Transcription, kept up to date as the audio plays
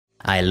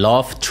I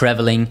love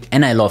traveling,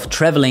 and I love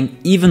traveling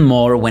even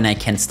more when I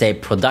can stay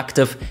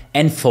productive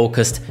and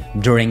focused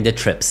during the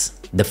trips.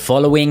 The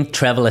following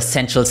travel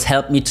essentials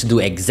help me to do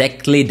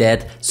exactly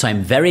that, so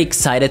I'm very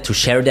excited to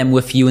share them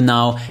with you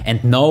now.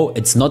 And no,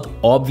 it's not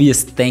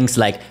obvious things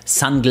like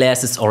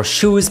sunglasses or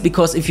shoes,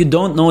 because if you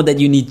don't know that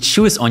you need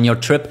shoes on your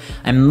trip,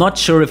 I'm not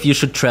sure if you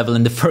should travel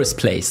in the first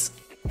place.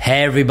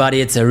 Hey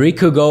everybody, it's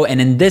Rico, and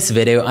in this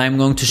video I'm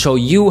going to show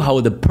you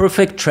how the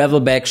perfect travel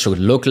bag should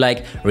look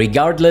like,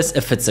 regardless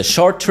if it's a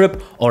short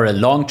trip or a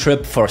long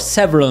trip for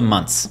several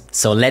months.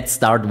 So let's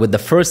start with the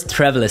first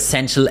travel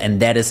essential, and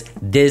that is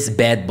this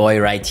bad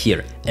boy right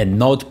here, a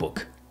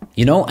notebook.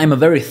 You know, I'm a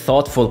very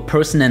thoughtful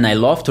person and I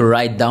love to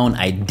write down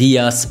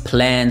ideas,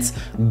 plans,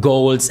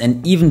 goals,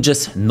 and even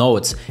just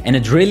notes. And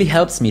it really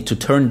helps me to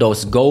turn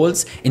those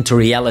goals into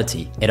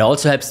reality. It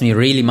also helps me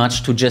really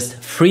much to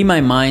just free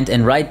my mind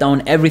and write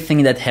down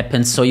everything that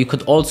happens. So you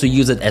could also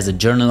use it as a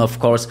journal, of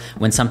course.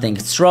 When something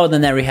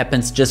extraordinary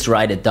happens, just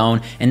write it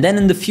down. And then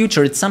in the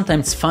future, it's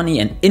sometimes funny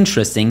and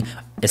interesting,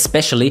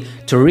 especially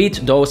to read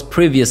those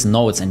previous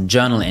notes and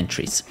journal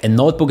entries. A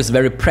notebook is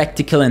very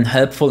practical and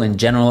helpful in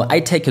general.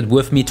 I take it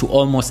with me to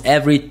almost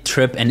every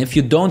trip, and if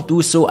you don't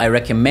do so, I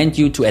recommend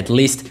you to at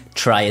least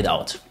try it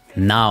out.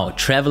 Now,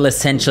 travel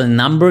essential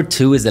number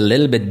 2 is a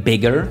little bit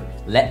bigger.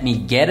 Let me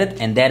get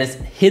it, and that is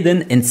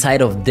hidden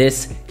inside of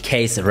this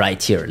case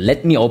right here.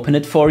 Let me open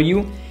it for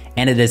you.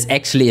 And it is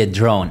actually a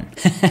drone.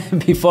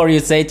 Before you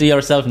say to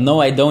yourself,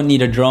 no, I don't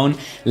need a drone,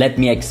 let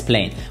me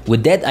explain.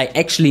 With that, I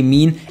actually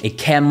mean a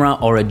camera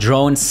or a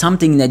drone,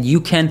 something that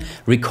you can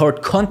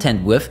record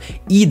content with,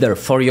 either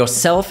for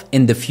yourself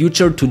in the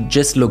future to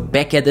just look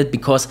back at it,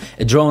 because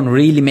a drone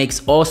really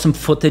makes awesome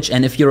footage.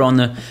 And if you're on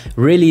a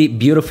really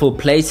beautiful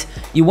place,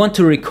 you want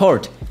to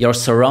record your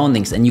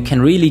surroundings, and you can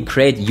really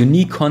create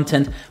unique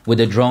content with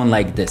a drone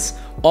like this.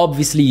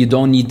 Obviously, you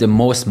don't need the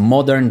most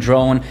modern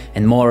drone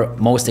and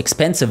most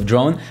expensive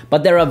drone,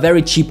 but there are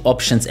very cheap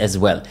options as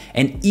well.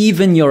 And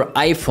even your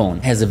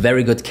iPhone has a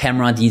very good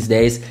camera these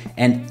days.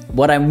 And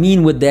what I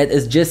mean with that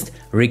is just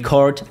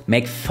record,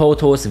 make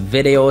photos,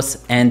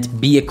 videos, and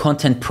be a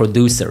content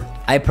producer.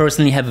 I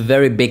personally have a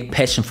very big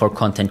passion for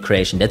content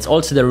creation. That's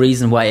also the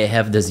reason why I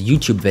have this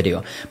YouTube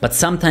video. But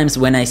sometimes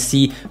when I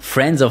see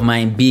friends of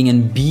mine being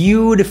in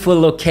beautiful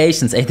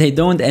locations and they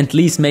don't at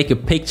least make a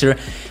picture,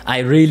 I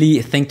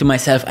really think to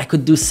myself, I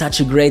could do such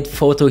a great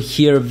photo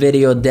here,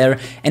 video there.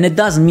 And it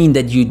doesn't mean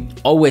that you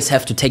always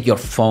have to take your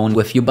phone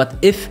with you, but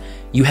if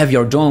you have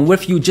your drone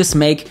with you, just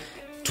make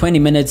 20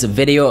 minutes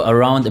video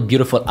around a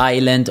beautiful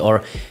island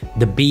or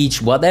the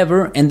beach,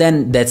 whatever, and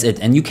then that's it,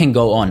 and you can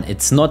go on.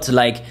 It's not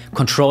like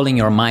controlling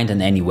your mind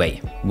in any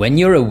way. When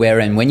you're aware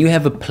and when you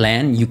have a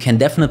plan, you can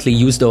definitely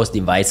use those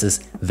devices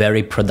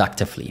very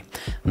productively.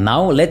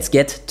 Now let's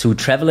get to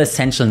travel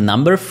essential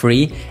number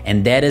 3,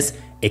 and that is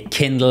a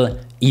Kindle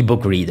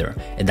ebook reader.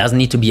 It doesn't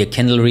need to be a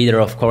Kindle reader,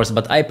 of course,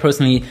 but I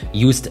personally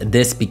used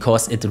this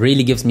because it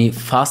really gives me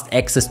fast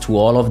access to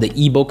all of the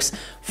ebooks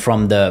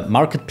from the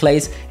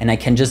marketplace, and I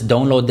can just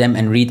download them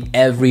and read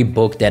every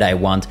book that I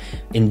want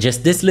in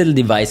just this little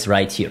device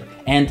right here.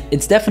 And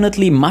it's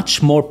definitely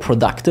much more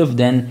productive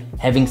than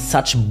having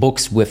such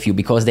books with you,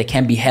 because they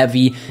can be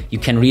heavy. You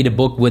can read a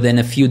book within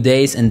a few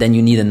days and then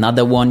you need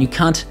another one. You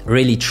can't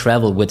really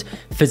travel with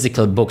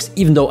physical books,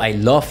 even though I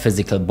love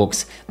physical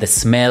books. The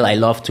smell, I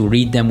love to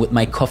read them with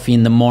my coffee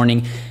in the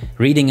morning.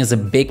 Reading is a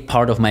big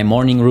part of my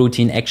morning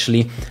routine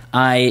actually.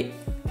 I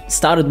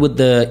started with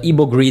the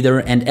ebook reader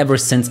and ever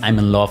since I'm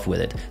in love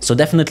with it. So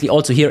definitely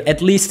also here,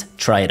 at least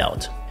try it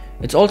out.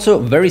 It's also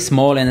very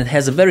small and it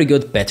has a very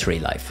good battery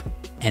life.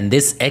 And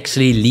this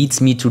actually leads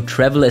me to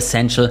travel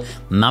essential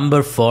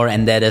number 4,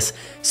 and that is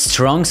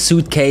strong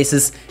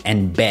suitcases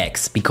and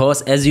bags.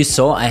 Because as you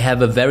saw, I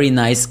have a very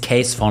nice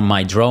case for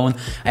my drone.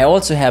 I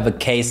also have a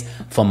case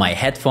for my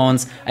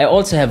headphones. I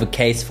also have a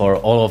case for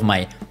all of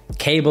my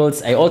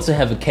cables. I also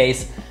have a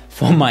case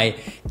for my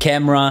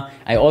camera.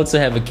 I also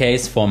have a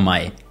case for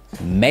my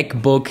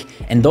MacBook,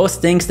 and those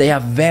things, they are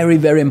very,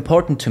 very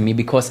important to me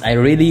because I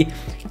really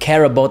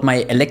care about my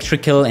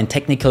electrical and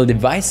technical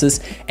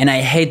devices, and I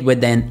hate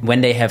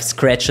when they have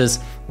scratches,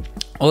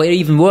 or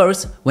even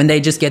worse, when they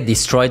just get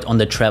destroyed on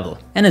the travel.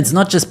 And it's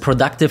not just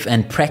productive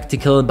and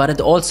practical, but it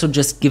also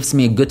just gives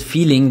me a good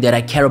feeling that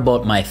I care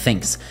about my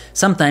things.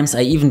 Sometimes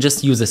I even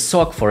just use a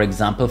sock, for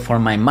example, for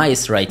my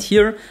mice right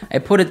here. I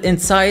put it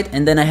inside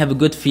and then I have a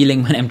good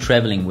feeling when I'm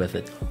traveling with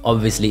it.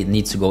 Obviously it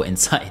needs to go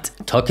inside.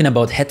 Talking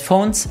about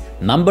headphones,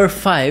 number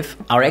 5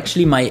 are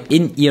actually my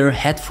in-ear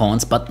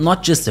headphones, but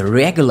not just the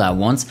regular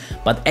ones,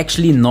 but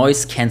actually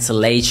noise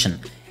cancellation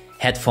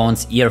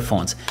headphones,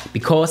 earphones,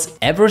 because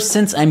ever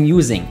since I'm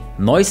using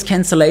noise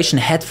cancellation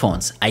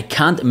headphones, I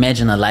can't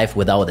imagine a life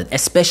without it,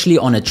 especially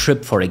on a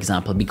trip, for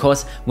example,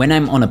 because when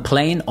I'm on a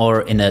plane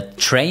or in a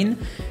train,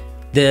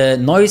 the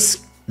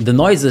noise the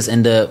noises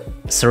and the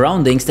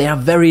surroundings, they are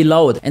very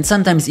loud and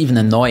sometimes even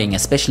annoying,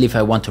 especially if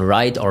I want to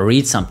write or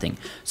read something.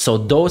 So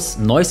those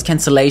noise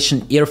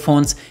cancellation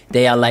earphones,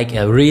 they are like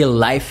a real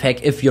life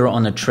hack if you're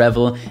on a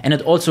travel, and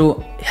it also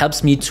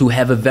helps me to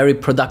have a very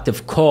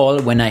productive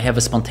call when I have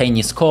a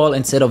spontaneous call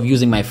instead of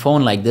using my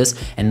phone like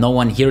this and no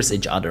one hears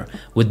each other.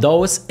 With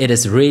those, it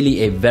is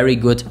really a very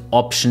good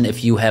option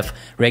if you have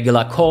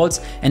regular calls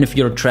and if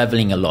you're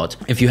traveling a lot.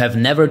 If you have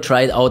never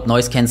tried out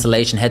noise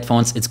cancellation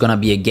headphones, it's gonna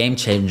be a game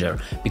changer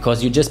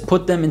because you just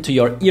put them into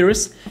your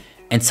ears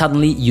and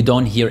suddenly you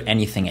don't hear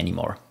anything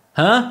anymore.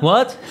 Huh?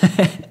 What?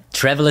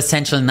 Travel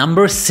essential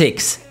number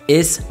 6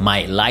 is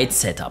my light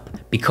setup,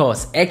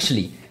 because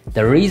actually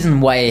the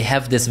reason why I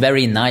have this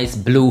very nice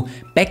blue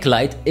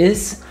backlight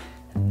is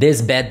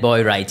this bad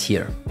boy right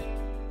here.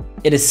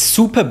 It is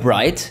super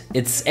bright.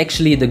 It's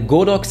actually the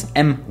Godox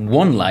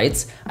M1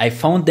 lights. I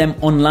found them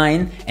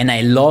online and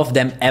I love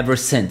them ever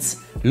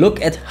since.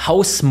 Look at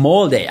how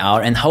small they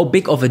are and how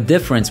big of a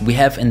difference we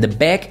have in the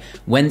back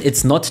when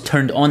it's not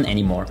turned on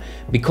anymore.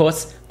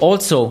 Because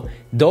also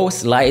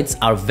those lights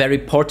are very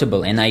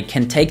portable and I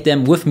can take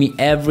them with me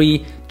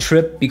every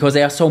trip because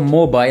they are so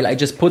mobile. I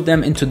just put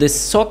them into this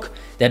sock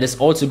that is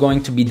also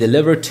going to be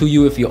delivered to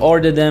you if you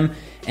order them.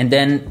 And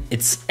then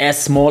it's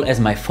as small as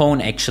my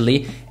phone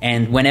actually,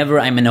 and whenever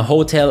I'm in a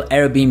hotel,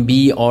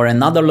 Airbnb or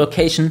another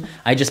location,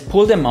 I just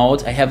pull them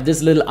out. I have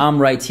this little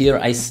arm right here.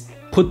 I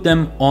put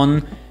them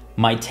on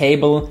my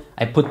table.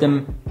 I put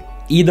them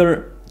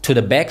either to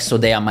the back, so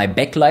they are my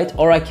backlight,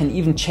 or I can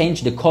even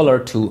change the color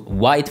to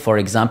white, for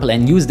example,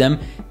 and use them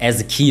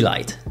as a key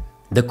light.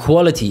 The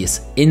quality is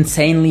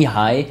insanely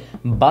high,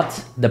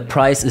 but the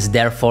price is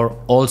therefore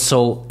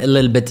also a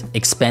little bit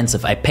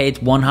expensive. I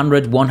paid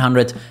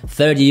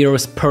 130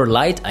 euros per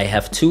light. I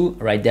have two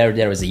right there.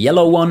 There is a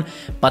yellow one,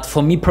 but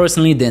for me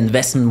personally, the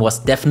investment was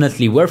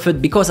definitely worth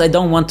it because I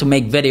don't want to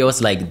make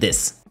videos like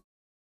this.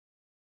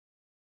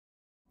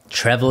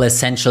 Travel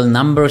essential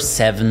number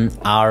 7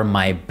 are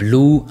my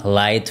blue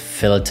light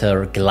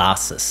filter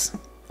glasses.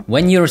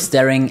 When you're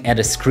staring at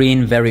a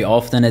screen very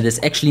often, it is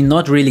actually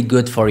not really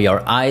good for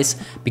your eyes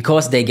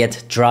because they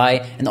get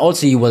dry and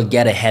also you will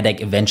get a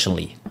headache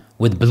eventually.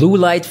 With blue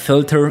light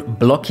filter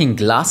blocking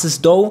glasses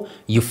though,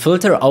 you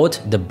filter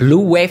out the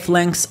blue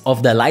wavelengths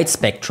of the light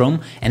spectrum,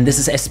 and this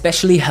is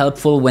especially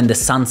helpful when the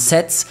sun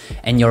sets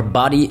and your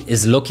body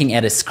is looking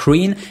at a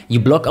screen. You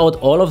block out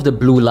all of the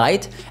blue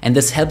light and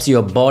this helps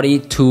your body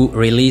to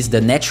release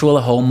the natural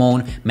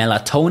hormone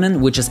melatonin,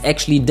 which is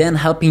actually then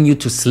helping you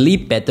to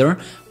sleep better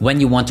when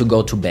you want to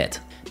go to bed.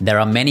 There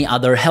are many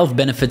other health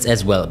benefits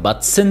as well,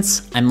 but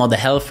since I'm not a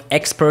health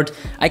expert,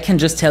 I can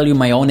just tell you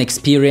my own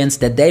experience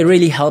that they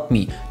really help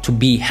me to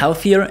be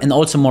healthier and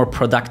also more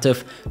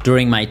productive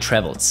during my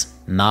travels.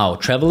 Now,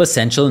 travel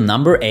essential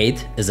number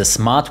 8 is a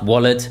smart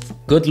wallet,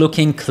 good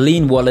looking,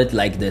 clean wallet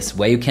like this,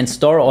 where you can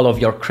store all of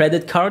your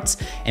credit cards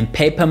and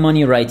paper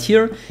money right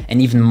here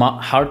and even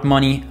hard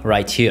money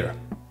right here.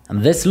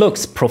 And this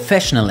looks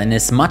professional and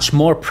is much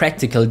more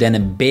practical than a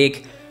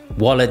big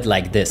wallet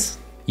like this.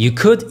 You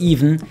could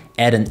even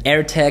add an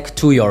AirTag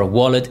to your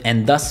wallet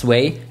and thus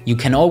way you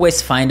can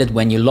always find it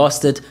when you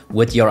lost it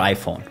with your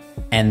iPhone.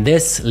 And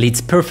this leads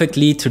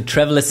perfectly to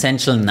travel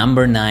essential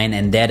number 9,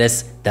 and that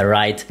is the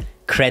right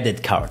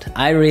credit card.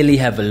 I really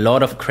have a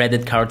lot of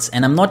credit cards,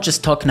 and I'm not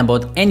just talking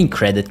about any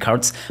credit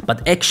cards,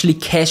 but actually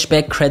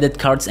cashback credit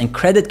cards and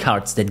credit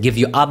cards that give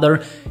you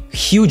other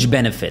huge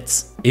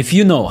benefits. If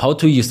you know how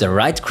to use the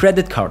right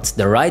credit cards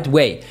the right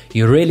way,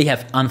 you really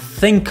have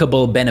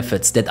unthinkable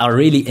benefits that are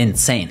really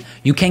insane.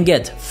 You can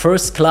get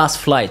first class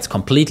flights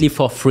completely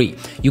for free.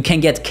 You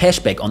can get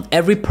cashback on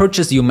every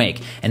purchase you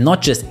make, and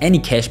not just any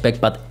cashback,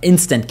 but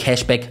instant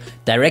cashback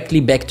directly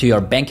back to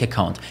your bank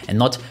account and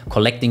not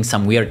collecting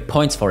some weird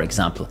points, for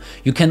example.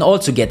 You can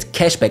also get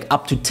cashback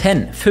up to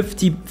 10,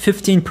 50,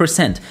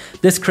 15%.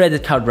 This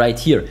credit card right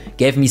here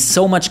gave me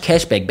so much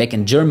cashback back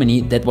in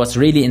Germany that was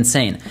really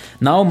insane.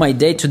 Now my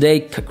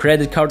day-to-day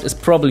credit card is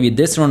probably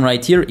this one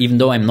right here, even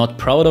though I'm not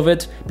proud of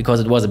it because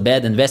it was a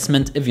bad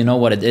investment. If you know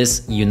what it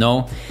is, you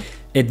know.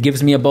 It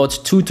gives me about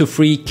 2 to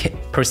 3%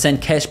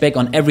 cashback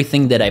on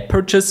everything that I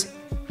purchase.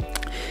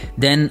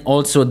 Then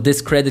also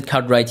this credit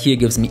card right here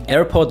gives me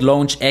airport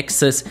lounge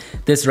access.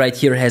 This right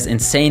here has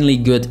insanely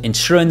good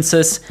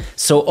insurances.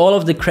 So all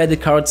of the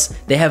credit cards,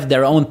 they have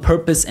their own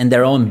purpose and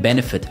their own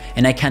benefit.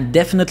 And I can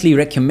definitely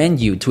recommend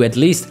you to at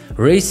least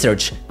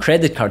research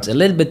credit cards a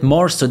little bit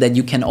more so that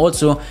you can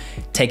also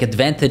take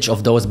advantage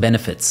of those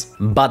benefits.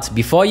 But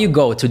before you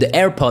go to the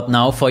airport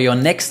now for your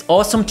next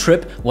awesome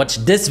trip, watch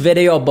this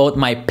video about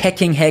my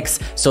packing hacks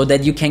so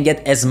that you can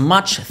get as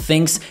much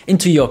things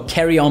into your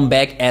carry-on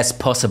bag as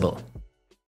possible.